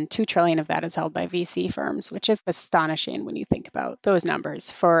 And $2 trillion of that is held by VC firms, which is astonishing when you think about those numbers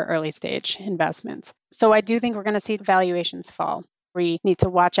for early stage investments. So I do think we're going to see valuations fall. We need to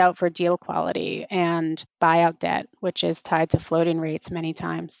watch out for deal quality and buyout debt, which is tied to floating rates many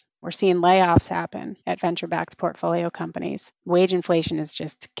times. We're seeing layoffs happen at venture-backed portfolio companies. Wage inflation is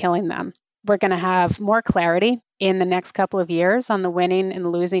just killing them. We're going to have more clarity in the next couple of years on the winning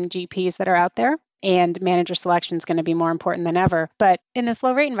and losing GPs that are out there. And manager selection is going to be more important than ever. But in this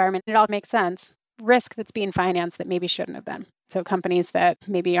low rate environment, it all makes sense. Risk that's being financed that maybe shouldn't have been. So companies that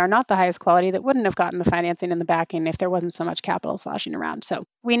maybe are not the highest quality that wouldn't have gotten the financing and the backing if there wasn't so much capital sloshing around. So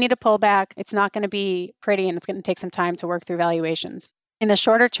we need to pull back. It's not going to be pretty and it's going to take some time to work through valuations. In the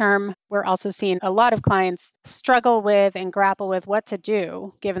shorter term, we're also seeing a lot of clients struggle with and grapple with what to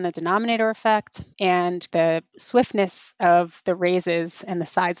do given the denominator effect and the swiftness of the raises and the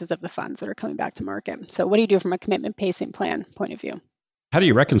sizes of the funds that are coming back to market. So what do you do from a commitment pacing plan point of view? How do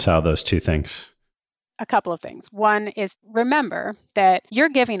you reconcile those two things? A couple of things. One is remember that you're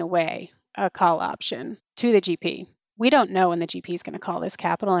giving away a call option to the GP. We don't know when the GP is going to call this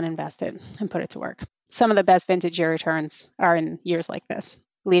capital and invest it and put it to work. Some of the best vintage year returns are in years like this,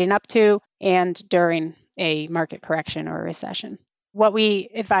 leading up to and during a market correction or a recession. What we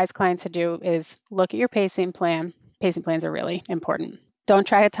advise clients to do is look at your pacing plan. Pacing plans are really important. Don't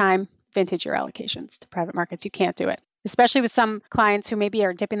try to time vintage year allocations to private markets. You can't do it, especially with some clients who maybe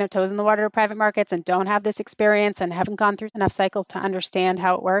are dipping their toes in the water to private markets and don't have this experience and haven't gone through enough cycles to understand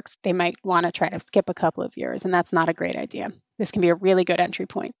how it works. They might want to try to skip a couple of years, and that's not a great idea. This can be a really good entry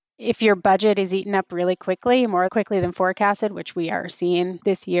point. If your budget is eaten up really quickly, more quickly than forecasted, which we are seeing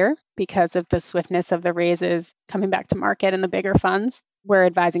this year because of the swiftness of the raises coming back to market and the bigger funds, we're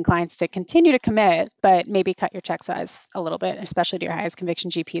advising clients to continue to commit, but maybe cut your check size a little bit, especially to your highest conviction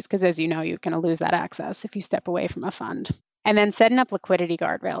GPs, because as you know, you're going to lose that access if you step away from a fund. And then setting up liquidity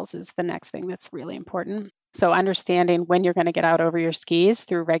guardrails is the next thing that's really important. So understanding when you're going to get out over your skis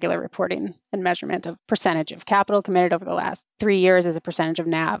through regular reporting and measurement of percentage of capital committed over the last 3 years as a percentage of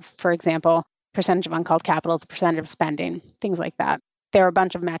NAV, for example, percentage of uncalled capital as a percentage of spending, things like that. There are a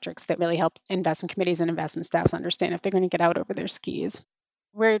bunch of metrics that really help investment committees and investment staffs understand if they're going to get out over their skis.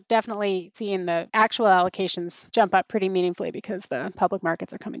 We're definitely seeing the actual allocations jump up pretty meaningfully because the public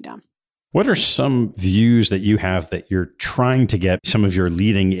markets are coming down. What are some views that you have that you're trying to get some of your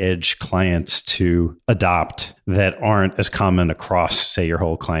leading edge clients to adopt that aren't as common across, say, your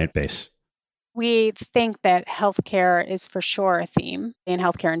whole client base? We think that healthcare is for sure a theme in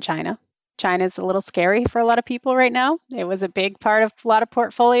healthcare in China. China's a little scary for a lot of people right now. It was a big part of a lot of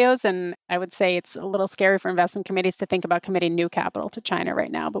portfolios, and I would say it's a little scary for investment committees to think about committing new capital to China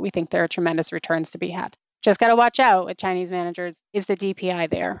right now, but we think there are tremendous returns to be had. Just got to watch out with Chinese managers. Is the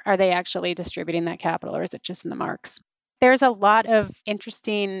DPI there? Are they actually distributing that capital, or is it just in the marks? There's a lot of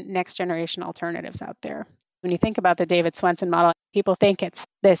interesting next generation alternatives out there. When you think about the David Swensen model, people think it's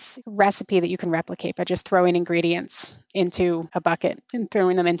this recipe that you can replicate by just throwing ingredients into a bucket and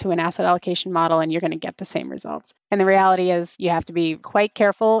throwing them into an asset allocation model, and you're going to get the same results. And the reality is you have to be quite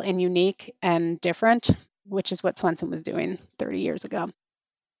careful and unique and different, which is what Swensen was doing 30 years ago.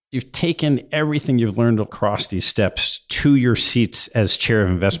 You've taken everything you've learned across these steps to your seats as chair of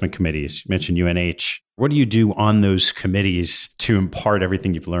investment committees. You mentioned UNH. What do you do on those committees to impart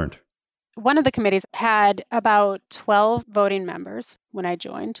everything you've learned? One of the committees had about 12 voting members when I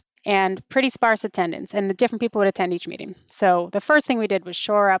joined and pretty sparse attendance, and the different people would attend each meeting. So the first thing we did was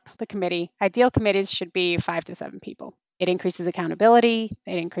shore up the committee. Ideal committees should be 5 to 7 people. It increases accountability.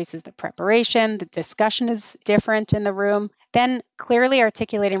 It increases the preparation. The discussion is different in the room. Then clearly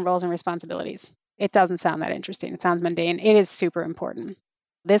articulating roles and responsibilities. It doesn't sound that interesting. It sounds mundane. It is super important.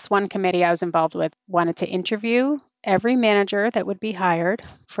 This one committee I was involved with wanted to interview every manager that would be hired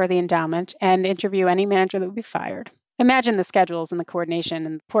for the endowment and interview any manager that would be fired. Imagine the schedules and the coordination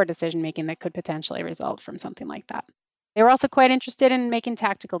and poor decision-making that could potentially result from something like that. They were also quite interested in making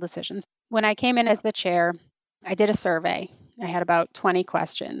tactical decisions. When I came in as the chair, I did a survey. I had about 20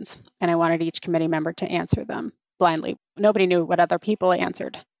 questions, and I wanted each committee member to answer them blindly. Nobody knew what other people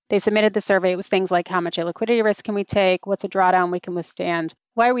answered. They submitted the survey. It was things like, how much illiquidity risk can we take? What's a drawdown we can withstand?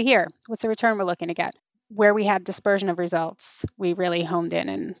 Why are we here? What's the return we're looking to get? Where we had dispersion of results, we really honed in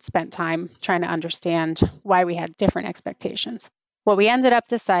and spent time trying to understand why we had different expectations. What we ended up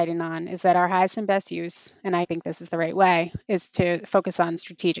deciding on is that our highest and best use, and I think this is the right way, is to focus on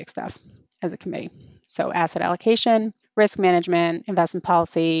strategic stuff as a committee. So asset allocation, risk management, investment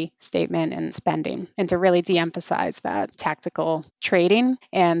policy, statement, and spending, and to really de-emphasize that tactical trading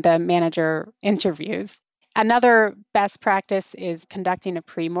and the manager interviews. Another best practice is conducting a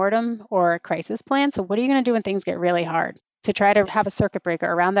pre-mortem or a crisis plan. So what are you going to do when things get really hard? To try to have a circuit breaker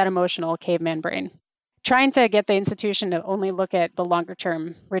around that emotional caveman brain. Trying to get the institution to only look at the longer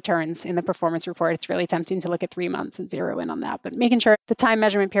term returns in the performance report, it's really tempting to look at 3 months and zero in on that, but making sure the time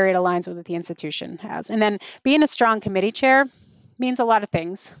measurement period aligns with what the institution has. And then being a strong committee chair means a lot of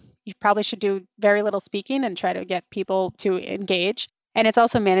things. You probably should do very little speaking and try to get people to engage. And it's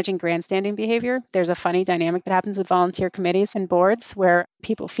also managing grandstanding behavior. There's a funny dynamic that happens with volunteer committees and boards where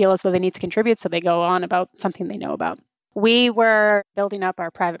people feel as though they need to contribute, so they go on about something they know about. We were building up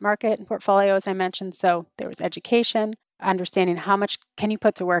our private market portfolio, as I mentioned. So there was education, understanding how much can you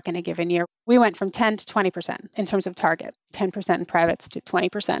put to work in a given year. We went from 10 to 20% in terms of target, 10% in privates to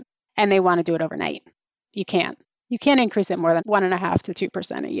 20%. And they want to do it overnight. You can't. You can't increase it more than 1.5% to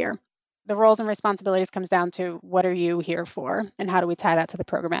 2% a year. The roles and responsibilities comes down to what are you here for and how do we tie that to the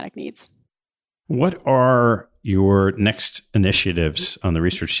programmatic needs? What are your next initiatives on the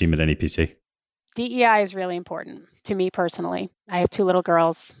research team at NEPC? DEI is really important to me personally. I have 2 little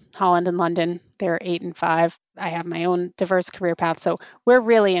girls, Holland and London. They're 8 and 5. I have my own diverse career path. So we're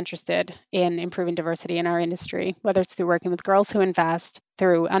really interested in improving diversity in our industry, whether it's through working with girls who invest,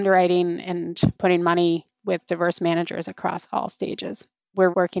 through underwriting and putting money with diverse managers across all stages.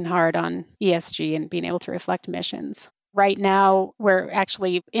 We're working hard on ESG and being able to reflect missions. Right now, we're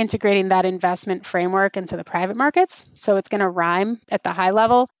actually integrating that investment framework into the private markets. So it's going to rhyme at the high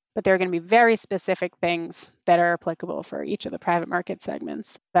level, but there are going to be very specific things that are applicable for each of the private market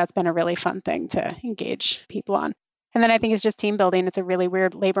segments. That's been a really fun thing to engage people on. And then I think it's just team building. It's a really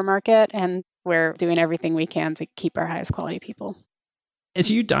weird labor market, and we're doing everything we can to keep our highest quality people. As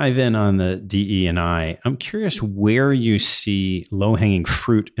you dive in on the DE&I, I'm curious where you see low-hanging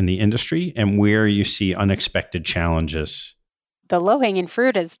fruit in the industry and where you see unexpected challenges. The low-hanging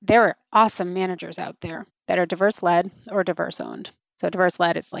fruit is there are awesome managers out there that are diverse-led or diverse-owned. So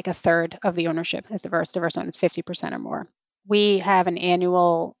diverse-led is like a third of the ownership is diverse. Diverse-owned is 50% or more. We have an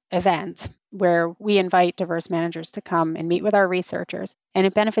annual event where we invite diverse managers to come and meet with our researchers. And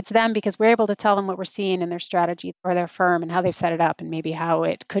it benefits them because we're able to tell them what we're seeing in their strategy or their firm and how they've set it up and maybe how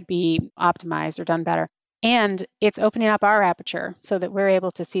it could be optimized or done better. And it's opening up our aperture so that we're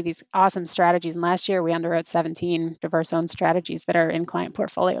able to see these awesome strategies. And last year, we underwrote 17 diverse-owned strategies that are in client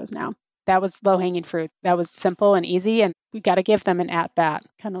portfolios now. That was low-hanging fruit. That was simple and easy, and we got to give them an at-bat,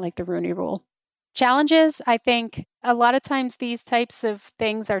 kind of like the Rooney Rule. Challenges, I think a lot of times these types of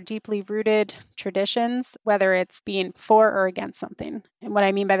things are deeply rooted traditions, whether it's being for or against something. And what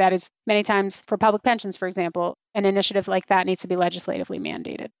I mean by that is many times for public pensions, for example, an initiative like that needs to be legislatively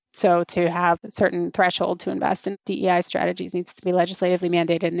mandated. So to have a certain threshold to invest in DEI strategies needs to be legislatively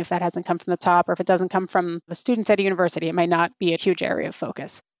mandated. And if that hasn't come from the top or if it doesn't come from the students at a university, it might not be a huge area of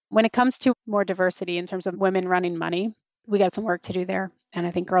focus. When it comes to more diversity in terms of women running money, we got some work to do there. And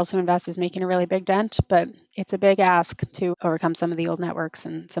I think Girls Who Invest is making a really big dent, but it's a big ask to overcome some of the old networks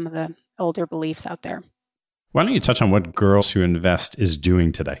and some of the older beliefs out there. Why don't you touch on what Girls Who Invest is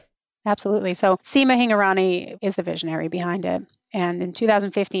doing today? Absolutely. So Seema Hingorani is the visionary behind it. And in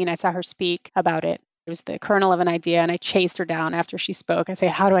 2015, I saw her speak about it. It was the kernel of an idea, and I chased her down after she spoke. I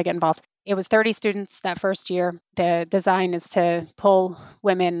said, how do I get involved? It was 30 students that first year. The design is to pull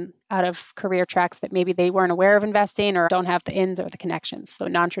women out of career tracks that maybe they weren't aware of investing or don't have the ins or the connections, so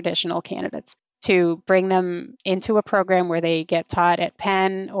non-traditional candidates, to bring them into a program where they get taught at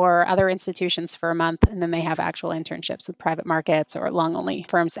Penn or other institutions for a month, and then they have actual internships with private markets or long-only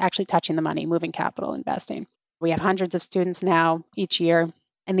firms actually touching the money, moving capital, investing. We have hundreds of students now each year,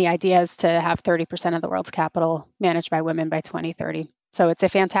 and the idea is to have 30% of the world's capital managed by women by 2030. So it's a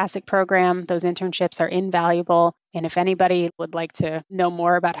fantastic program. Those internships are invaluable. And if anybody would like to know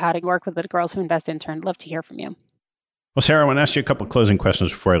more about how to work with the Girls Who Invest intern, I'd love to hear from you. Well, Sarah, I want to ask you a couple of closing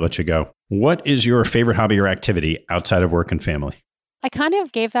questions before I let you go. What is your favorite hobby or activity outside of work and family? I kind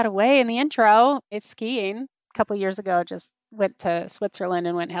of gave that away in the intro. It's skiing. A couple of years ago, just went to Switzerland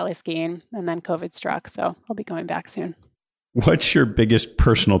and went heli skiing, and then COVID struck. So I'll be going back soon. What's your biggest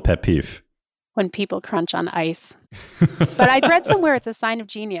personal pet peeve? When people crunch on ice. But I'd read somewhere it's a sign of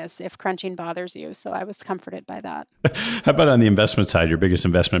genius if crunching bothers you. So I was comforted by that. How about on the investment side, your biggest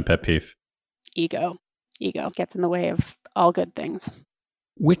investment pet peeve? Ego. Ego gets in the way of all good things.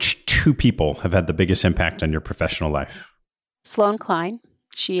 Which 2 people have had the biggest impact on your professional life? Sloan Klein.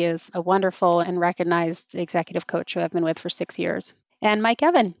 She is a wonderful and recognized executive coach who I've been with for 6 years. And Mike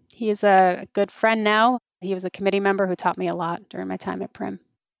Evan. He is a good friend now. He was a committee member who taught me a lot during my time at PRIM.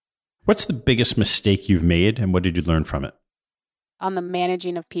 What's the biggest mistake you've made, and what did you learn from it? On the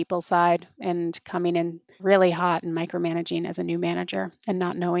managing of people side and coming in really hot and micromanaging as a new manager and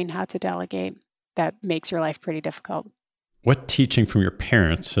not knowing how to delegate, that makes your life pretty difficult. What teaching from your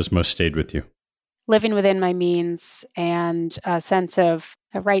parents has most stayed with you? Living within my means and a sense of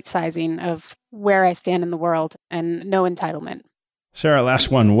a right sizing of where I stand in the world and no entitlement. Sarah,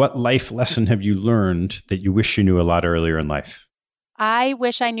 last one. What life lesson have you learned that you wish you knew a lot earlier in life? I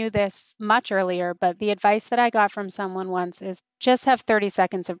wish I knew this much earlier, but the advice that I got from someone once is just have 30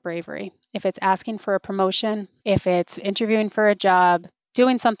 seconds of bravery. If it's asking for a promotion, if it's interviewing for a job,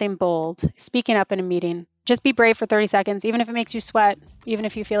 doing something bold, speaking up in a meeting, just be brave for 30 seconds. Even if it makes you sweat, even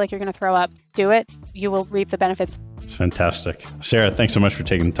if you feel like you're going to throw up, do it. You will reap the benefits. It's fantastic. Sarah, thanks so much for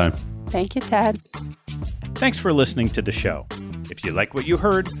taking the time. Thank you, Ted. Thanks for listening to the show. If you like what you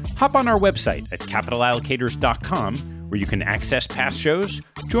heard, hop on our website at capitalallocators.com, where you can access past shows,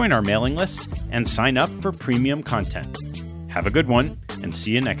 join our mailing list, and sign up for premium content. Have a good one, and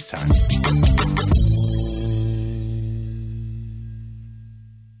see you next time.